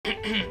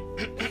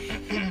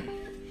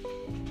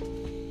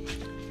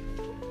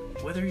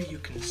Whether you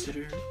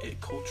consider it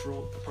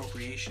cultural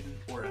appropriation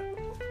or a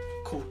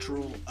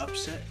cultural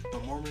upset, the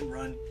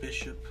Mormon-run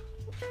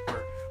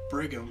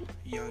Brigham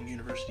Young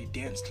University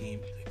dance team,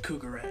 the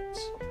Cougarettes,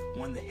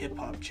 won the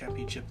hip-hop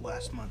championship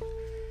last month,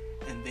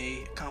 and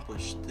they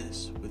accomplished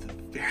this with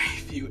very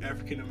few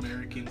African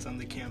Americans on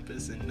the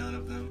campus and none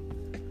of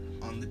them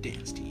on the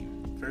dance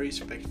team. Very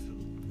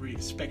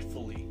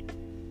respectfully,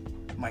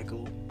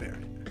 Michael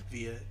Barrett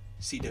via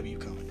CW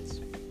Comments.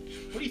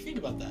 What do you think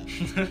about that?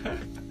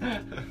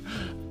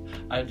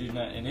 I do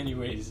not in any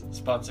ways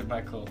sponsor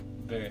Michael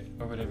Barrett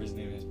or whatever his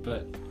name is,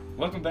 but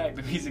welcome back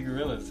to Wheezy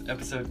Gorilas,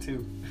 episode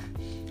 2.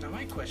 Now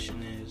my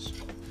question is,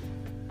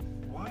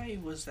 why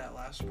was that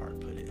last part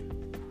put in?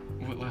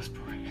 What last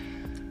part?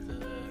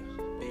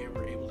 They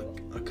were able to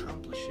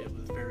accomplish it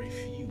with very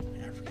few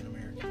African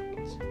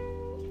Americans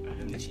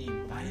in the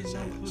team. Why is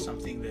that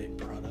something they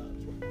brought up?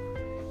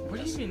 What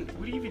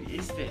even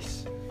is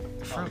this?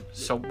 From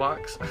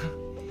Soapbox?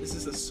 This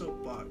is a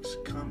Soapbox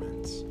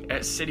Comments.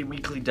 At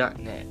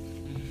cityweekly.net.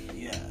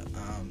 Yeah,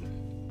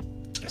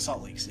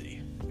 Salt Lake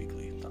City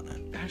Weekly.net.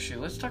 Actually,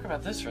 let's talk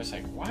about this for a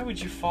second. Why would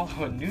you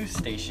follow a news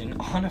station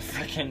on a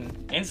freaking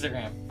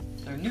Instagram?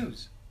 Their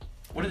news.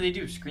 What do they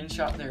do?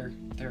 Screenshot their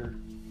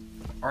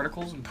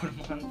articles and put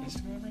them on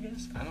Instagram, I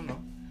guess? I don't know.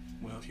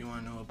 Well, if you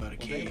want to know about a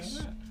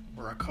case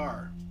or a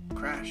car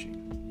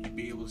crashing, you'd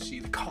be able to see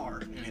the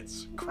car and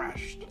it's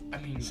crashed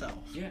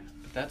itself. Yeah,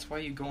 but that's why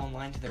you go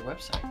online to their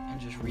website and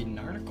just read an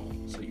article.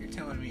 So you're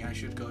telling me I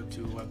should go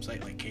to a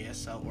website like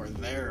KSL or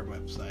their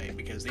website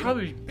because they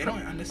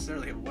don't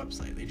necessarily have a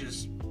website. They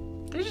just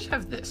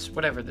have this,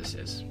 whatever this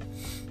is.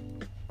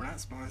 We're not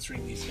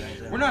sponsoring these guys.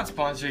 We're not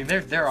sponsoring.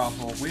 They're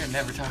awful. We are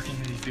never talking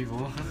to these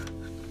people.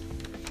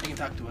 They can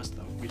talk to us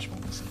though. We just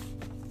won't listen.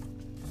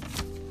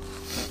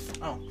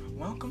 Oh,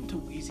 welcome to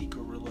Wheezy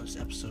Gorilas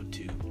episode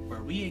 2,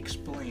 where we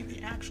explain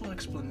the actual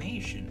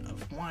explanation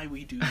of why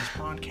we do this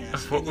podcast.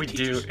 Of what we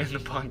do in the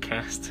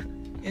podcast.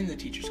 In the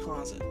teacher's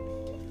closet.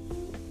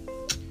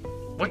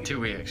 What do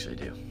we actually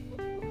do?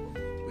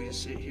 We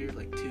just sit here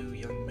like two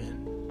young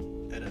men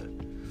at a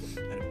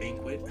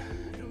banquet,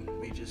 and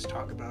we just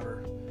talk about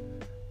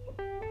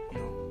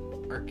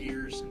our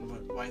gears and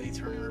why they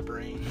turn in our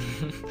brain.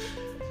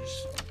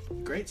 Just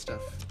great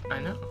stuff. I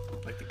know.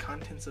 Like the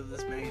contents of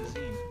this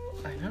magazine.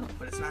 I know.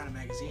 But it's not a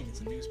magazine,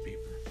 it's a newspaper.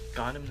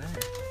 Got him there.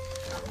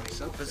 Got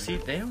myself But there. see,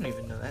 they don't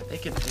even know that. They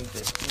could think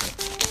that,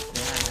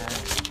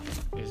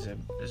 is a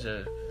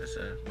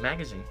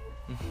magazine.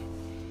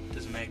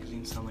 Does a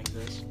magazine sound like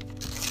this?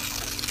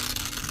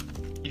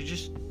 You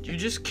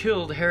just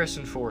killed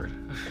Harrison Ford.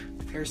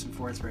 Harrison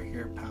Ford's right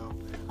here, pal.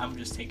 I'm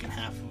just taking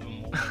half of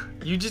him away.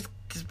 You just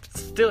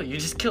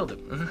killed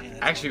him. Yeah,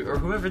 Actually, or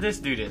whoever this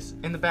dude is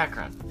in the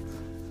background.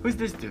 Who's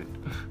this dude?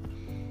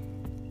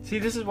 See,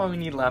 this is why we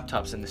need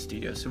laptops in the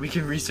studio, so we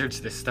can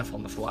research this stuff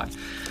on the fly.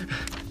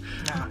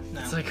 No.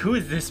 It's like, who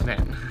is this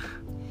man?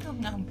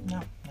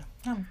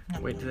 No.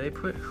 Wait, do they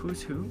put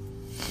who's who?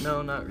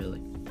 No, not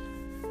really.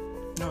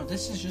 No,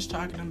 this is just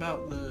talking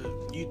about the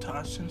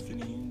Utah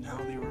Symphony and how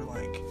they were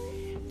like,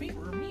 we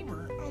were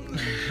on the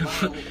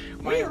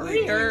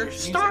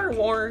Star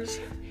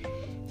Wars.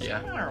 Yeah.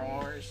 Star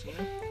Wars, you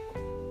know?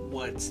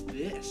 What's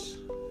this?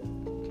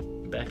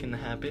 Back in the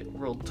Habit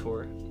World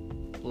Tour.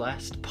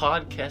 Last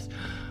podcast.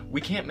 We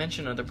can't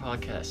mention other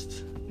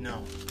podcasts.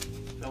 No.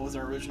 That was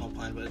our original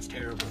plan, but it's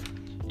terrible.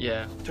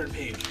 Yeah. Turn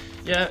page.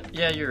 Yeah,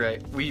 you're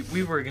right. We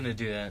were gonna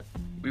do that.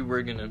 We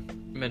were gonna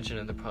mention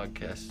other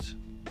podcasts.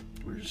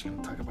 We're just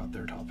gonna talk about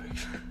their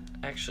topics.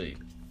 Actually,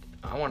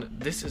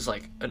 this is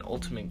like an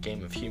ultimate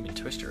game of human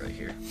twister right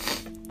here.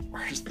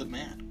 Where's the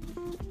man?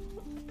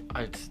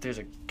 There's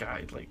a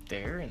guy like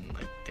there and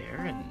like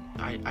there, and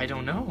I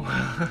don't know.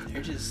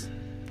 They're just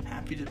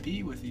happy to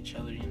be with each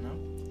other, you know?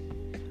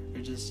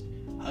 They're just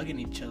hugging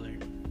each other.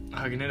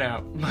 Hugging it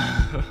out.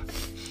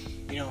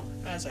 You know,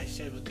 as I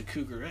said with the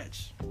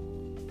Cougarettes,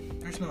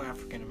 there's no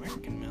African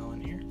American male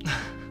in here.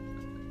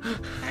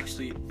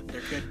 Actually,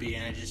 there could be,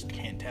 and I just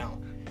can't tell.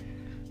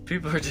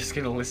 People are just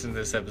gonna listen to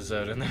this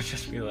episode and they'll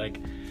just be like,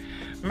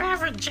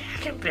 Maverick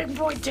Jack and Big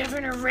Boy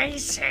Devin are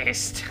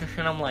racist.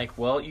 And I'm like,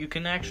 well, you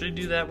can actually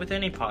do that with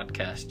any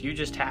podcast. You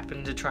just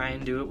happen to try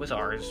and do it with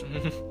ours.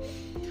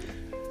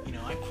 You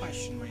know, I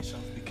question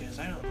myself because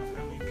I don't know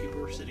how many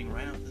people were sitting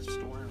right out the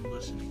store and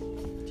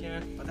listening.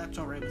 Yeah. But that's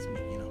alright with me,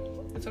 you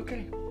know. It's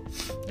okay.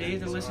 They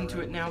either listen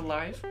to it now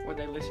live or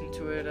they listen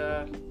to it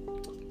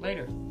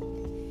later.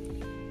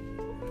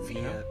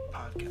 Via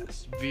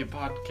podcast. Via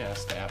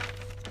podcast app.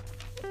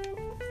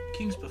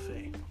 King's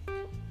Buffet.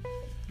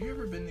 You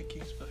ever been to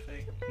King's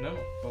Buffet? No,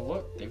 but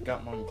look, they've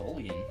got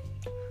Mongolian.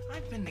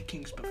 I've been to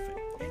King's Buffet.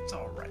 It's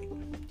alright.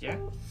 Yeah?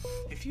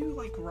 If you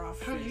like raw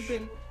fish... How have you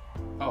been?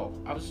 Oh,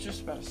 I was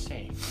just about to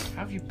say,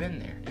 how have you been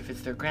there if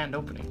it's their grand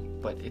opening?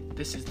 But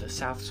this is the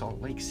South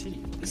Salt Lake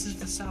City. This is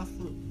the South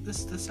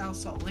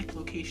Salt Lake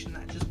location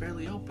that just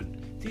barely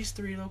opened. These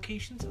 3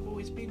 locations have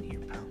always been here,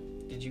 pal.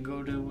 Did you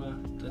go to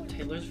the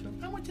Taylorsville?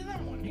 I went to that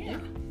one,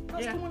 yeah.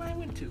 That's the one I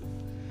went to.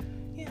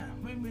 Yeah,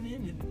 chiming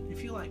in, and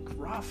if you like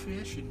raw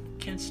fish and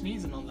kids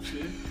sneezing on the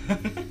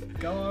food,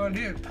 go on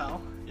in,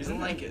 pal. Isn't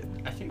like it?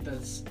 I think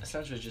that's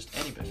essentially just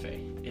any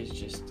buffet. Is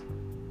just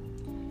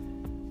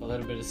a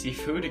little bit of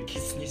seafood and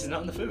kids sneezing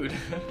on the food.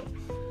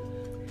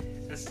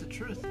 That's the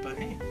truth. But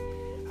hey,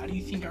 how do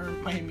you think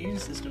my immune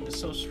system is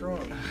so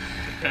strong?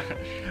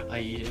 I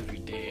eat every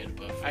day at a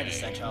buffet. I just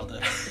that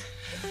childhood.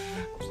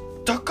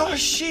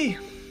 Takashi!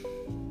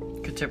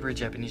 Contemporary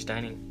Japanese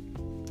dining.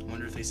 I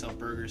wonder if they sell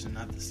burgers and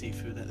not the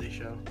seafood that they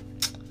show.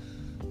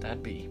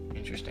 That'd be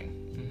interesting.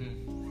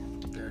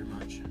 Mm-hmm. Very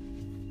much.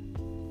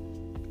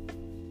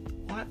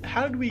 What?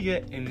 How did we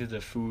get into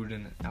the food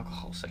and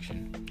alcohol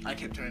section? I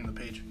kept turning the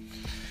page.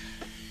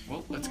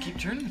 Well, let's keep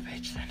turning the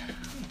page then.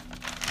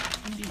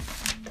 Indeed.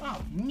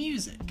 Oh,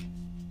 music.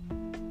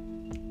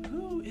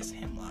 Who is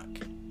Hemlock?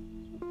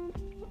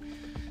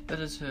 That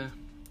is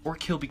or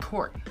Kilby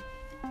Court.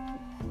 I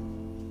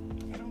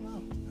don't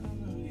know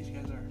who these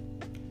guys are.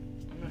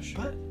 I'm not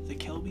sure. But the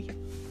Kilby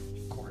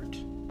Court,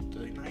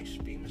 the nice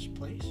famous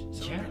place,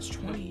 celebrates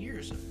 20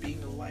 years of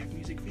being a live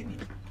music venue.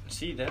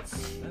 See,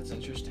 that's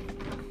interesting.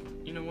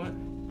 You know what?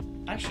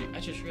 Actually, I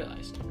just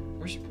realized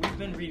we've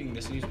been reading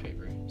this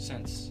newspaper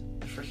since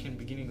the freaking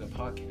beginning of the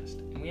podcast,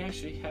 and we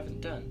actually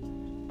haven't done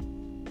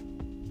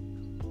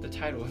the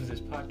title of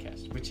this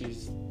podcast, which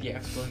is the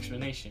actual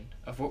explanation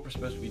of what we're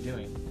supposed to be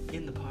doing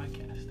in the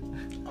podcast.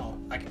 Oh,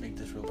 I can make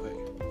this real quick.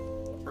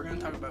 We're going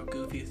to talk about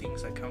goofy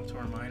things that come to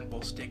our mind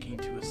while sticking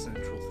to a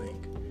central thing.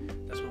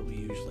 That's what we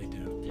usually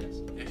do. Yes.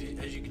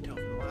 As you can tell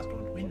from the last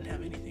one, we didn't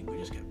have anything. We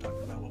just kept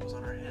talking about what was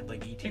on our head,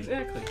 like E.T.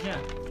 Exactly,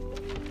 yeah.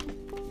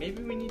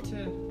 Maybe we need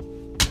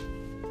to...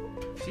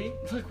 See?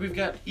 Look, we've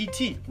got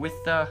E.T. with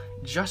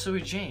Joshua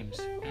James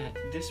at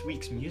this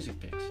week's music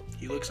picks.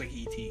 He looks like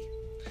E.T.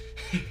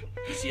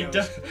 He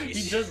does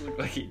look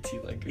like E.T.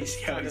 Like, you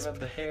see talking about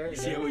the hair. You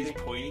see how he's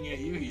pointing at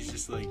you? He's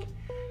just like...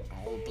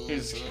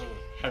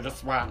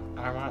 That's why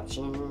I want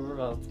you,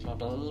 my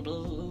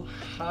baby.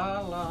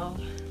 Hello.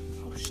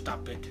 Oh,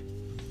 stop it.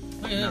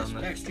 Look at this.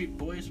 Backstreet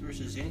Boys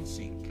versus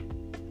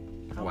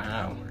NSYNC. How would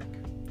that work?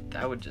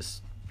 That would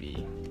just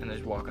be... And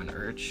there's Walk on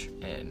Urge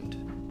and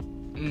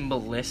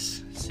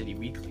Bliss City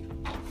Weekly.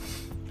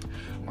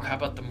 Or how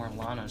about the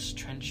Marlanas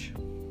Trench?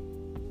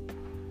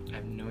 I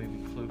have no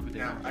even clue who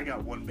they are. I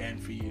got one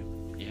band for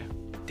you. Yeah.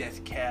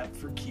 Death Cab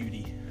for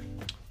Cutie.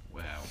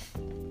 Wow.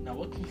 Now,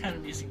 what kind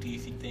of music do you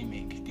think they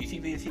make? Do you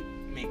think they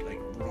make,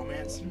 like,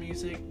 romance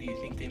music? Do you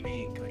think they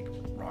make, like,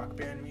 rock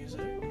band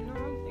music? No,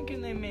 I'm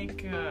thinking they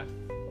make,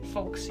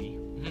 folksy.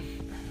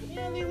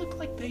 Yeah, they look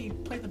like they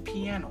play the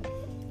piano.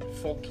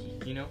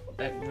 Folky, you know?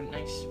 That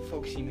nice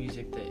folksy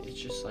music that it's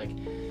just like...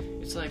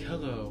 It's like,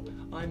 hello,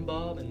 I'm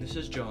Bob and this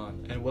is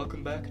John, and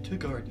welcome back to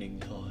gardening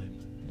time.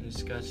 And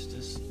it's got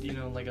just, you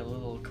know, like a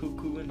little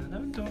cuckoo and a...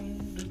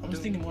 I was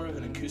thinking more of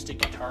an acoustic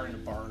guitar in a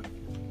barn.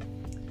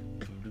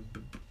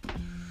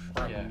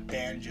 Or a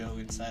banjo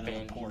inside of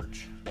a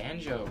porch.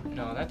 Banjo?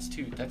 No, that's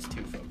too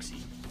folksy.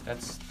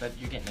 That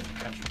you're getting into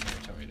country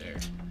territory there.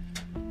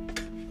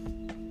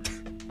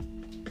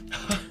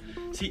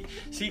 See,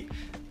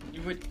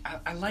 you would.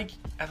 I like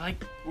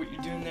what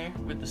you're doing there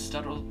with the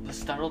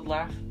startled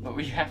laugh. But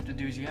what you have to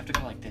do is you have to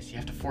go like this. You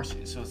have to force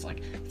it. So it's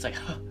like,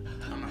 huh.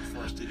 I'm not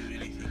forced to do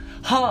anything.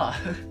 Ha!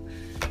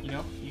 You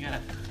know, you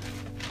gotta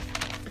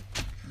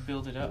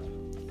build it up.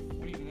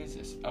 What even is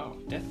this? Oh,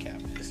 Death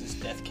Cab. This is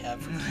Death Cab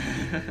for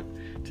Cutie.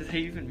 Do they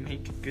even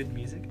make good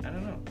music? I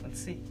don't know. Let's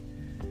see.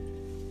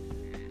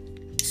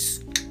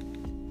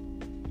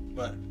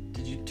 What?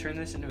 Did you turn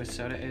this into a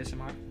soda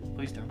ASMR?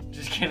 Please don't.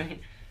 Just kidding.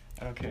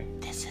 I don't care.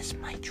 This is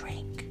my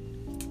drink.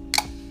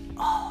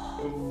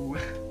 Oh.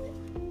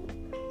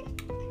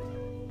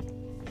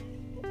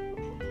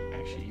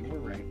 Actually, you were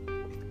right.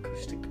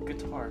 Acoustic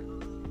guitar.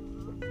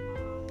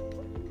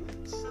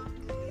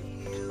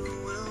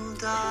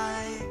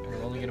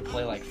 We're only gonna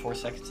play like 4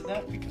 seconds of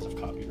that because of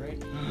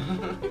copyright.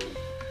 I've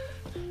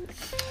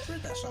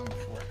heard that song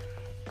before.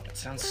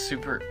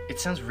 It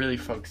sounds really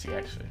folksy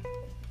actually.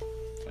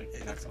 Like,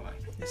 that's a lie.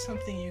 It's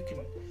something you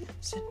can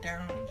sit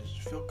down and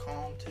just feel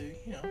calm to,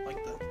 you know,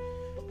 like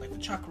the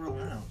Chocolate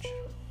Lounge.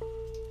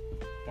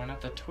 Why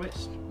not the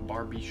Twist?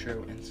 Barbie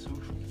show and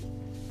social.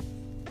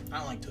 I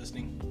don't like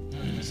twisting.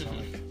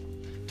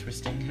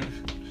 Twisting.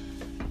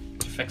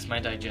 It affects my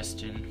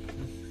digestion.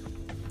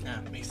 Yeah,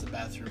 it makes the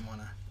bathroom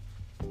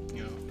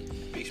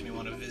makes me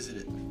want to visit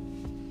it.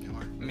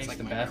 It makes like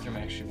the bathroom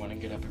actually want to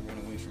get up and run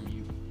away from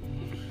you.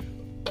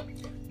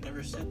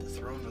 Never said the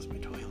throne was my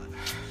toilet.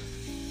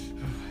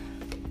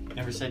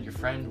 Never said your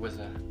friend was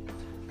a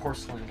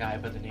porcelain guy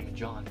by the name of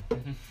John.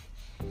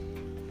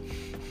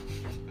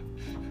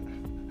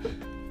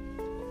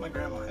 My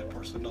grandma had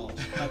porcelain dolls.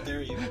 How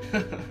dare you?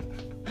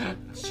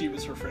 She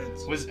was her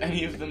friends. Was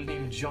any of them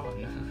named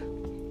John?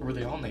 Or were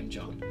they all named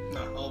John?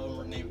 No, all of them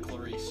were named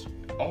Clarice.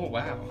 Oh,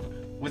 wow.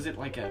 Was it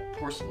like a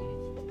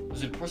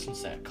porcelain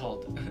set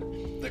called...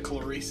 The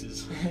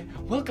Clarices.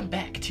 Welcome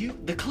back to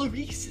The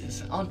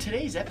Clarices. On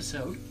today's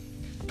episode,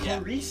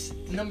 Clarice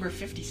number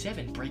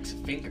 57 breaks a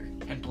finger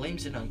and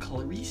blames it on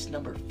Clarice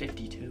number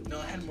 52. No,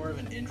 it had more of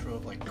an intro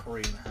of like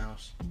Corey in the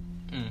house.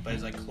 But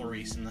it's like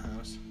Clarice in the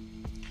house.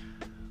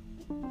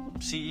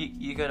 See,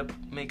 you gotta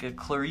make a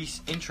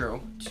Clarice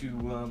intro to,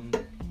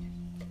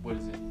 what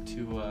is it?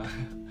 To,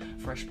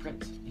 Fresh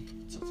Prince.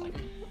 So it's like,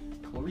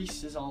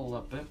 Clarice is all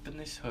up in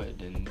this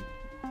hood and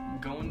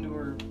going to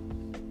her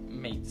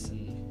mates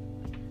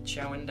and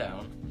chowing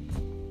down.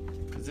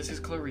 Because this is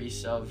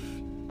Clarice of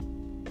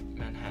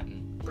Manhattan.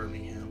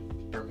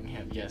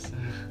 Birmingham, yes.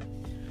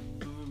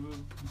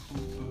 Don't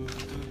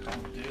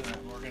do that,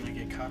 we're gonna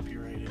get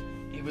copyrighted.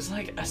 It was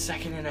like a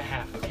second and a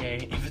half,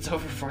 okay? If it's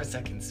over 4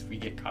 seconds, we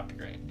get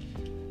copyright.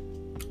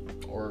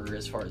 Or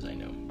as far as I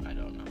know, I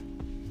don't know.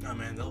 Oh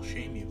man, they'll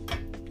shame you.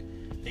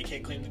 They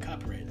can't claim the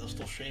copyright, they'll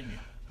still shame you.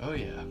 Oh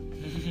yeah.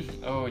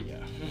 Oh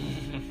yeah.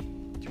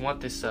 Do you want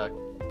this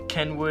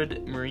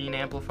Kenwood marine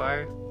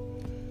amplifier?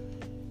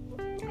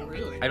 Oh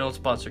really? I don't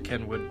sponsor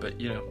Kenwood, but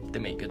you know, they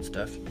make good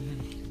stuff.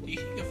 Do you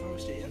think if I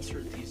was to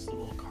insert these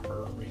little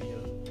car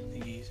radio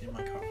thingies in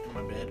my car, in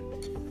my bed,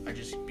 I'd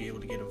just be able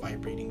to get a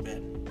vibrating bed?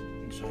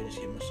 And so I just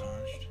get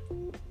massaged?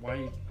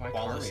 Why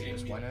car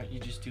radios? Why not you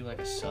just do like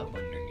a sub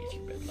underneath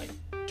your bed? Like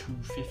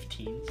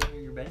 215s under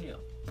your bed? Yeah.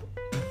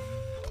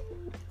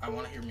 I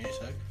want to hear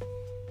music.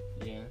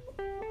 Yeah.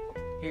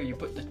 Here, you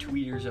put the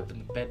tweeters up in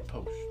the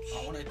bedposts.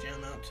 I want to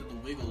jam out to the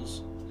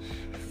Wiggles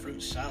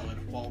fruit salad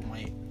while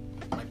my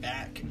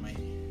back and my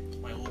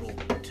little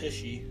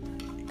tushy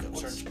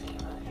starts.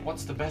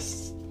 What's the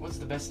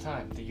best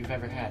time that you've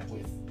ever had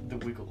with the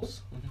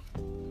Wiggles?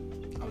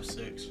 I was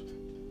 6.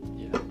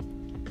 Yeah.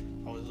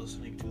 I was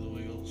listening to the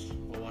Wiggles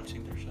while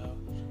watching their show.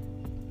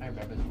 I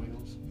remember the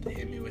Wiggles. They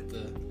hit me with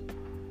the...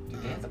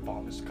 Did they have the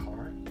bombest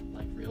car?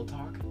 Like, real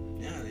talk?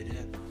 Yeah, they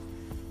did.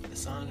 The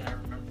song I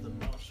remember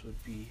the most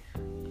would be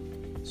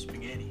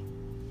Spaghetti.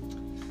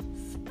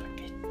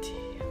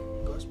 Spaghetti.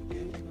 Go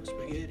spaghetti, go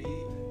spaghetti.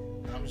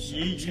 I'm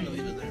just gonna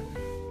leave it there.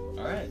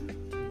 Alright.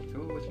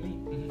 Go with me.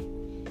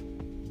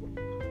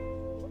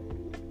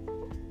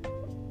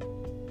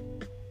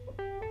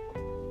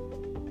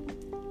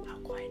 How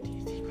quiet do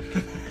you think we're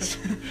gonna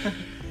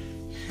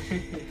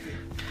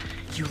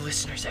You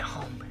listeners at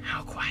home,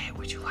 how quiet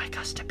would you like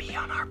us to be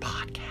on our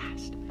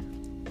podcast?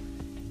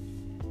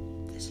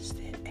 This is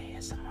the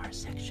ASMR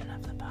section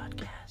of the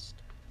podcast.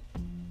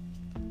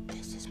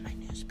 This is my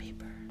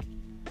newspaper.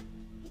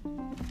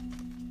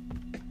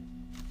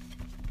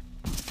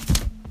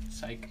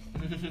 Psych.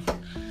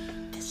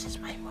 This is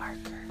my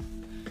marker.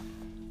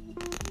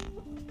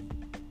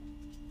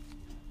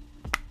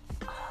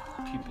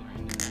 People are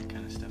into that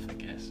kind of stuff, I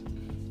guess.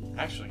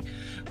 Actually,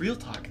 real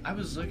talk, I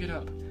was looking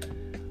up.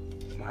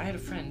 I had a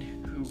friend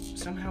who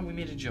somehow we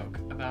made a joke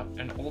about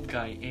an old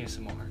guy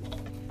ASMR.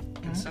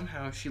 And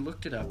somehow she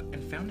looked it up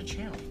and found a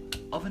channel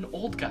of an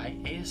old guy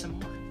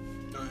ASMR.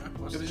 Oh yeah?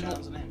 What's the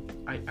channel's name?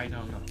 I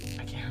don't know.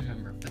 I can't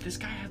remember. But this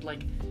guy had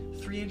like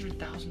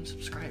 300,000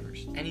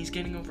 subscribers. And he's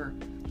getting over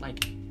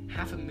like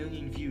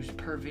 500,000 views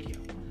per video.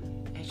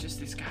 And it's just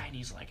this guy and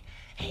he's like,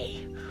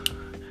 hey,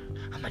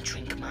 I'm gonna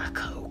drink my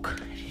Coke.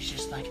 And he's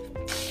just like...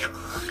 It's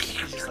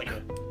just like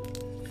a...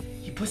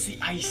 He puts the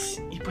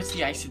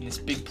ice in this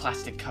big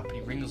plastic cup and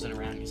he wriggles it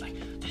around and he's like,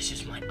 this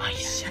is my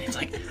ice. And it's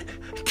like...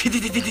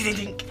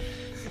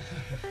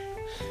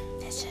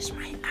 This is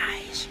my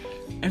eyes.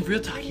 And real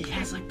talk, he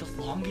has like the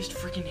longest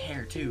freaking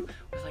hair too,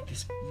 with like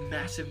this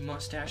massive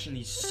mustache and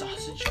these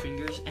sausage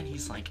fingers, and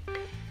he's like,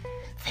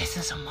 this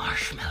is a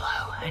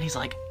marshmallow, and he's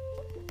like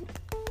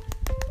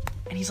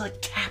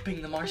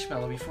tapping the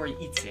marshmallow before he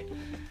eats it.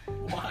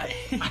 Why?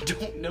 I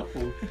don't know.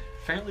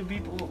 Apparently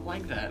people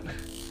like that.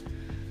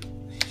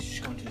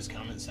 Just go into his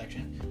comment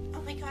section.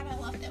 Oh my god, I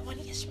love that when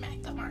you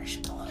smack the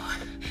marshmallow.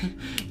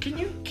 Can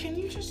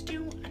you just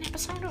do an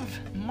episode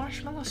of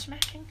marshmallow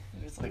smacking?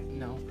 And it's like,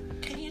 no.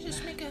 Can you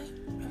just make a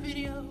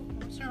video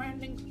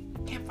surrounding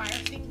campfire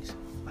things?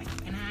 Like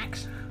an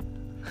axe?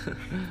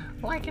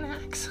 Like an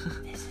axe.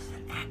 This is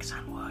an axe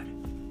on wood.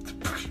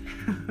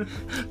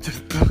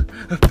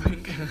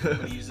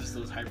 He uses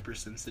those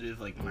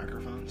hypersensitive like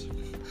microphones.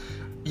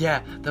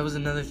 Yeah, that was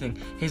another thing.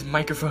 His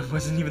microphone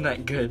wasn't even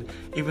that good.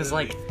 It was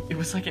like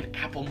an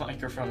Apple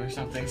microphone or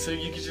something. So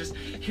you could just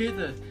hear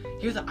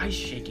the ice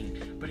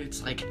shaking, but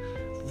it's like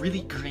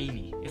really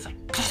grainy. It's like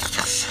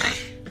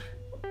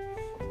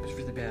it was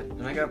really bad.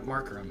 And I got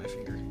marker on my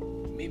finger.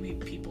 Maybe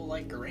people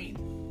like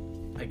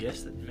grain. I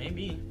guess that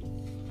maybe.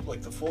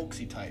 Like the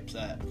folksy types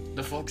that.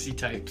 The folksy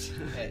types.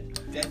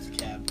 Death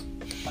Cab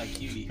by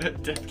Cutie.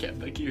 Death Cab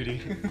by Cutie.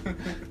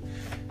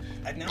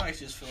 And now I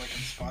just feel like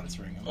I'm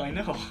sponsoring them. I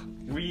know.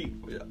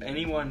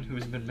 Anyone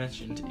who's been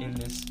mentioned in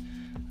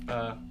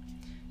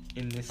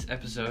this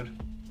episode,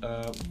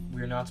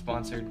 we're not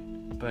sponsored,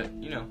 but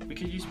you know, we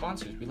could use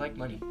sponsors. We like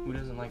money. Who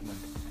doesn't like money?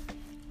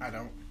 I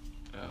don't.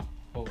 Oh.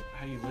 Well,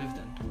 how do you live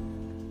then?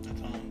 I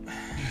don't.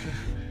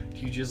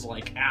 You just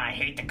like, I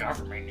hate the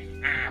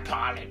government.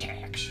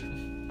 Politics.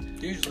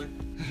 Usually.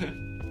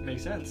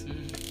 Makes sense.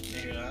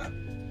 Yeah.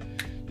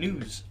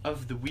 News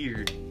of the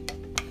weird.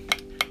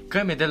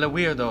 Creme de la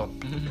weirdo.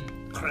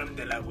 Creme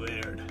de la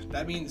weird.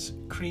 That means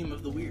cream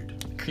of the weird.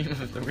 Cream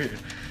of the weird.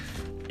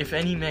 If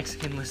any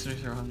Mexican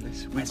listeners are on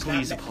this, we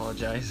please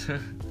apologize.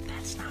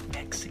 That's not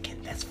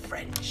Mexican. That's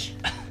French.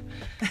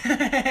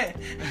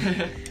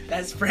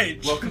 That's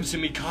French. Welcome to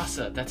mi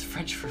casa. That's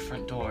French for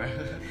front door.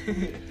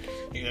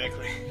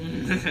 Exactly.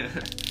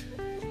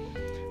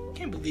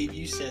 Can't believe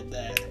you said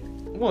that.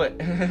 What?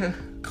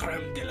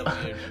 Creme de la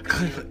weird.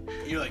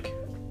 You're like,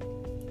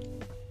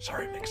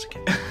 sorry,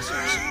 Mexican.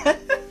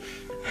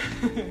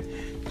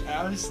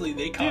 Honestly,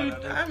 they call Dude,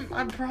 it.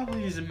 I'm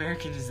probably as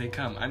American as they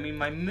come. I mean,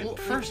 my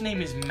first name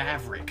is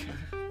Maverick.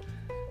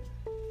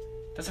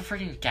 That's a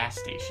freaking gas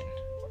station.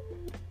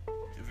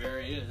 It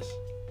very is.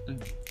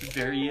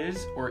 Very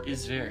is or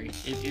is very?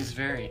 It is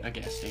very a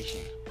gas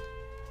station.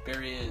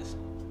 Very is.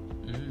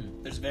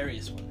 Mm. There's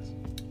various ones.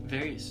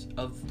 Various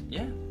of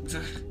yeah.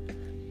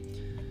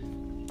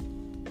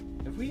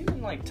 Have we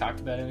even talked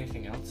about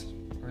anything else,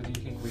 or do you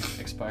think we've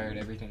expired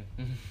everything?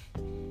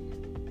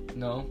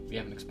 No, we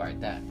haven't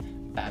expired that.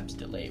 Bab's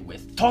delay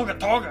with Toga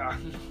Toga.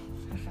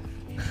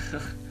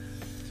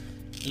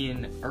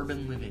 In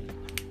urban living.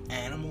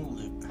 Animal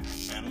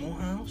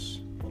House?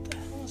 What the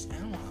hell is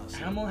Animal House?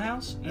 Animal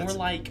House? More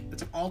like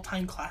it's an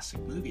all-time classic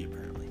movie,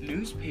 apparently.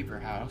 Newspaper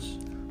House.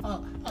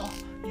 Oh,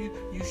 you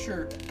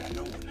sure got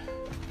no one.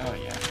 Oh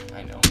yeah,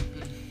 I know.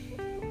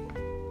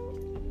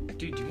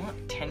 Dude, do you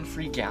want 10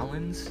 free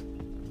gallons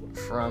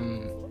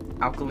from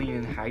alkaline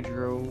and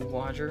hydro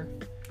water?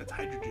 That's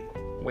hydrogen.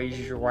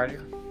 Wages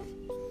water?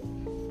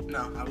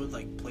 No, I would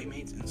like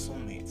Playmates and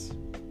Soulmates.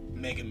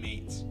 Mega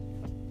Mates.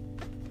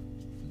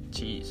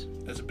 Jeez.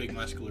 That's a big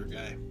muscular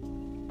guy.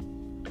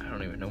 I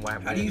don't even know why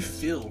I'm How do you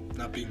feel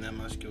not being that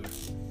muscular?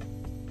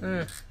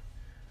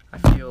 I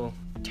feel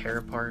tear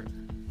apart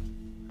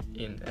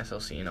in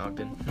SLC in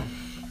Ogden.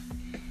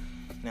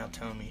 Now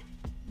tell me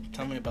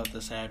about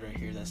this ad right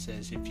here that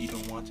says, if you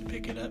don't want to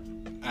pick it up,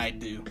 I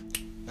do.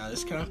 Now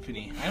this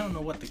company, I don't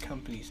know what the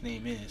company's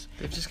name is.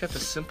 They've just got the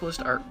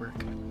simplest artwork.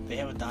 They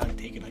have a dog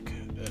taking a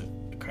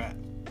crap.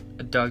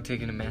 A dog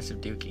taking a massive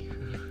dookie.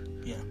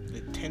 Yeah,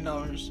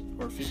 $10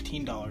 or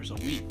 $15 a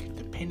week,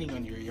 depending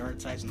on your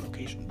yard size and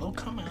location. They'll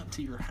come out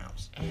to your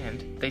house.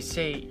 And they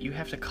say you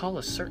have to call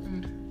a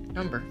certain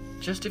number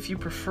just if you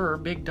prefer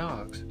big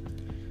dogs.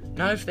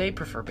 Not if they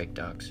prefer big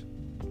dogs.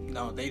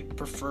 No, they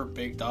prefer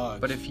big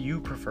dogs. But if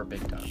you prefer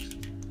big dogs.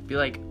 Be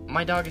like,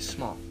 my dog is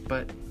small,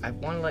 but I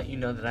want to let you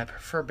know that I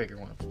prefer bigger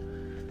ones.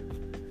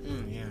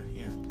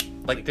 Yeah.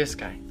 Like this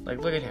guy. Like,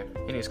 look at him.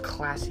 In his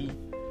classy...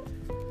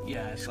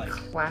 Yeah, it's like...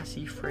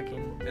 classy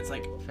friggin' It's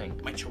like thing.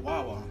 My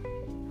Chihuahua.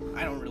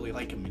 I don't really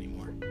like him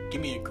anymore. Give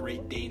me a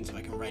Great Dane so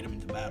I can ride him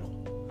into battle.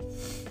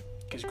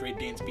 Because Great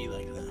Danes be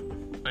like that.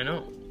 I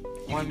know.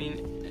 Well, I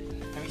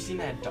mean, have you seen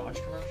that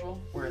Dodge commercial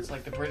where it's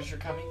like the British are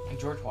coming and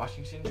George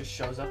Washington just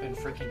shows up in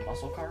freaking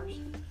muscle cars?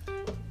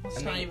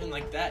 It's not even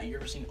like that. You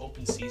ever seen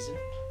Open Season?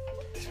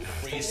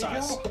 Where you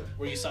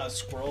saw a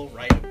squirrel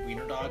ride a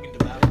wiener dog into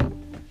battle?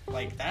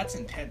 Like, that's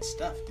intense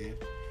stuff, dude.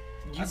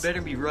 You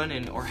better be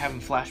running or having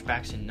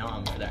flashbacks in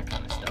Nam or that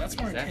kind of stuff.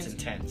 That's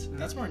intense.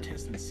 That's more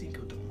intense than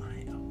Cinco de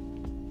Mayo.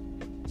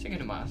 Cinco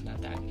de Mayo's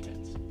not that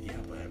intense. Yeah,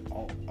 but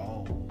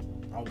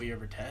all we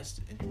ever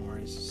test anymore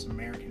is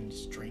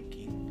Americans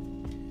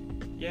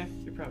drinking. Yeah,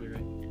 you're probably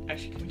right.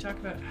 Actually, can we talk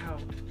about how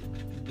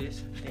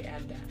they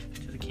add that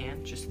to the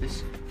can? Just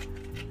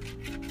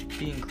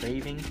the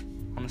engraving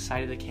on the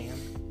side of the can.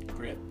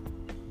 Grip.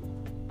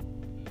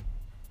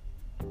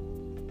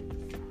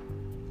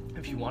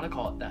 If you want to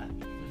call it that.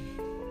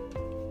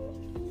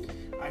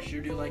 I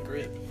sure do like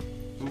grip.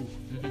 Ooh.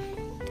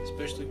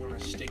 Especially when I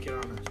stick it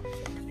on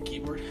a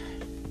keyboard.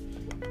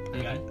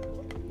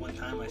 One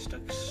time I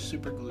stuck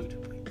super glue to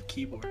my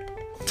keyboard.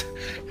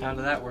 How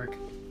did that work?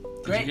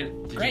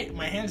 Great.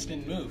 My hands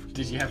didn't move.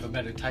 Did you have a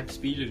better type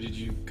speed, or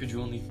could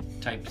you only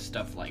type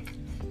stuff like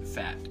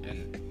fat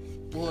and?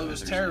 Well, it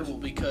was terrible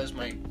because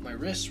my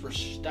wrists were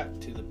stuck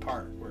to the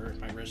part where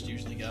my wrists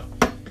usually go,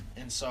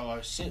 and so I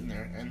was sitting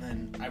there, and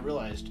then I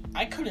realized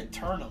I couldn't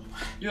turn them.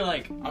 You're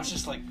like, I was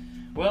just like,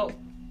 well,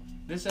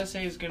 this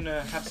essay is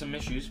gonna have some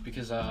issues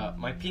because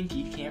my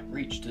pinky can't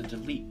reach the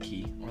delete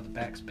key or the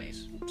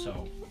backspace.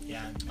 So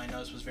yeah, my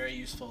nose was very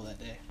useful that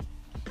day.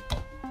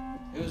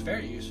 It was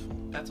very useful.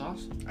 That's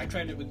awesome. I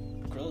tried it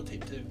with Gorilla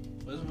Tape too.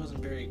 It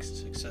wasn't very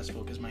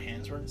successful because my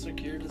hands weren't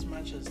secured as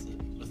much as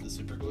with the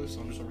super glue.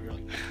 So I'm just over here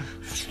like,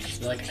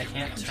 you're like, I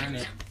can't turn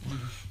it.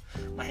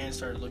 My hands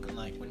started looking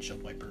like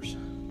windshield wipers.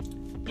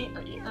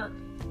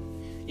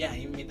 Yeah,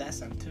 you made that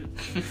sound too.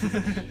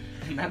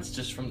 And that's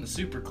just from the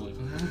super glue.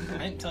 I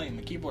didn't tell you,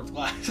 my keyboard's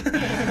glass.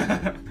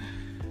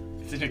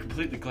 It's in a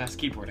completely glass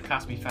keyboard. It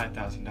cost me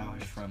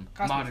 $5,000 from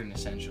Modern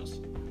Essentials.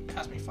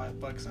 Cost me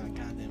 $5 on a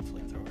goddamn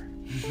flamethrower.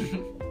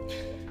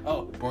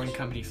 Oh, Boring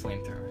Company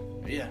flamethrower.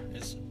 Yeah,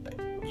 it's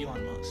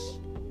Elon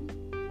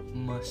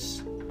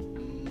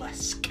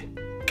Musk.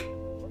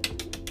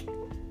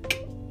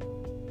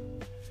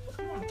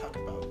 I want to talk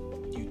about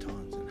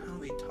Utahns and how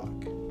they talk.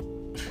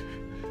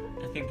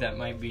 I think that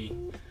might be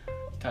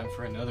time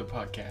for another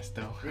podcast,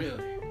 though.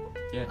 Really?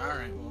 Yeah. All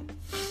right.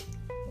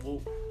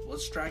 Well, we'll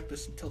let's drag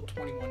this until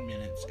 21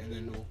 minutes, and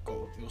then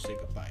we'll say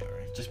goodbye,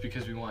 alright? Just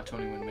because we want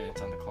 21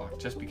 minutes on the clock.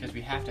 Just because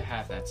we have to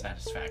have that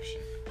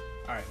satisfaction.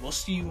 Alright, we'll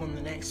see you on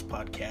the next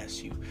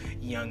podcast, you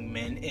young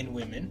men and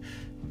women.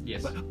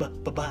 Yes.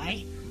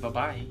 Bye-bye.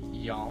 Bye-bye,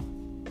 y'all.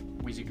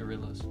 Wheezy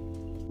Gorilas.